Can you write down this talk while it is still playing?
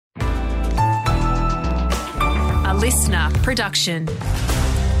listener production.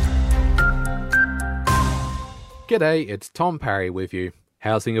 G'day, it's Tom Parry with you.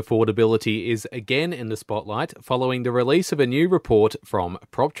 Housing affordability is again in the spotlight following the release of a new report from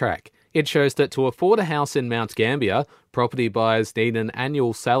PropTrack. It shows that to afford a house in Mount Gambier, property buyers need an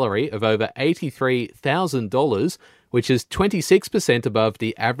annual salary of over $83,000, which is 26% above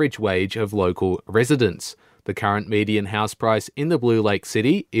the average wage of local residents. The current median house price in the Blue Lake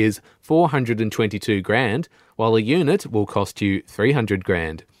City is $422,000, while a unit will cost you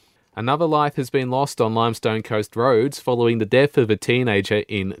 $300,000. Another life has been lost on Limestone Coast roads following the death of a teenager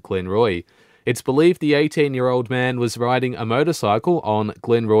in Glenroy. It's believed the 18-year-old man was riding a motorcycle on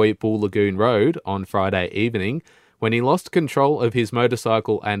Glenroy Bull Lagoon Road on Friday evening when he lost control of his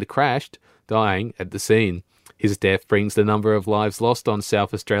motorcycle and crashed, dying at the scene. His death brings the number of lives lost on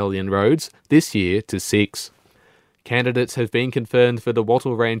South Australian roads this year to 6. Candidates have been confirmed for the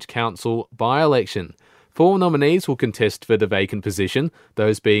Wattle Range Council by-election. 4 nominees will contest for the vacant position,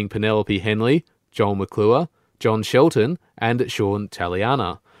 those being Penelope Henley, Joel McClure, John Shelton and Sean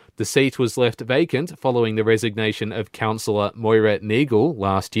Taliana. The seat was left vacant following the resignation of Councillor Moira Neagle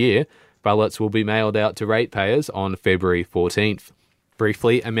last year. Ballots will be mailed out to ratepayers on February 14th.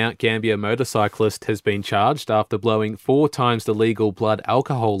 Briefly, a Mount Gambier motorcyclist has been charged after blowing 4 times the legal blood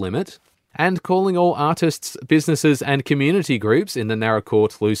alcohol limit. And calling all artists, businesses and community groups in the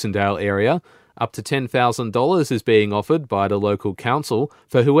Naracoorte-Lucindale area. Up to $10,000 is being offered by the local council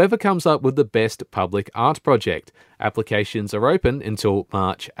for whoever comes up with the best public art project. Applications are open until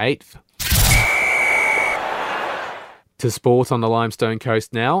March 8th. To sport on the Limestone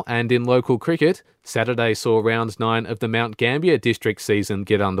Coast now, and in local cricket, Saturday saw round 9 of the Mount Gambier district season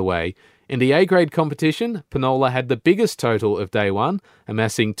get underway. In the A-grade competition, Penola had the biggest total of day 1,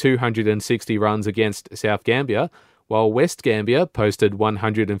 amassing 260 runs against South Gambier, while West Gambier posted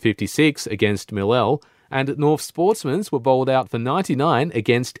 156 against Millell, and North Sportsmen's were bowled out for 99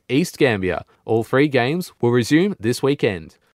 against East Gambier. All 3 games will resume this weekend.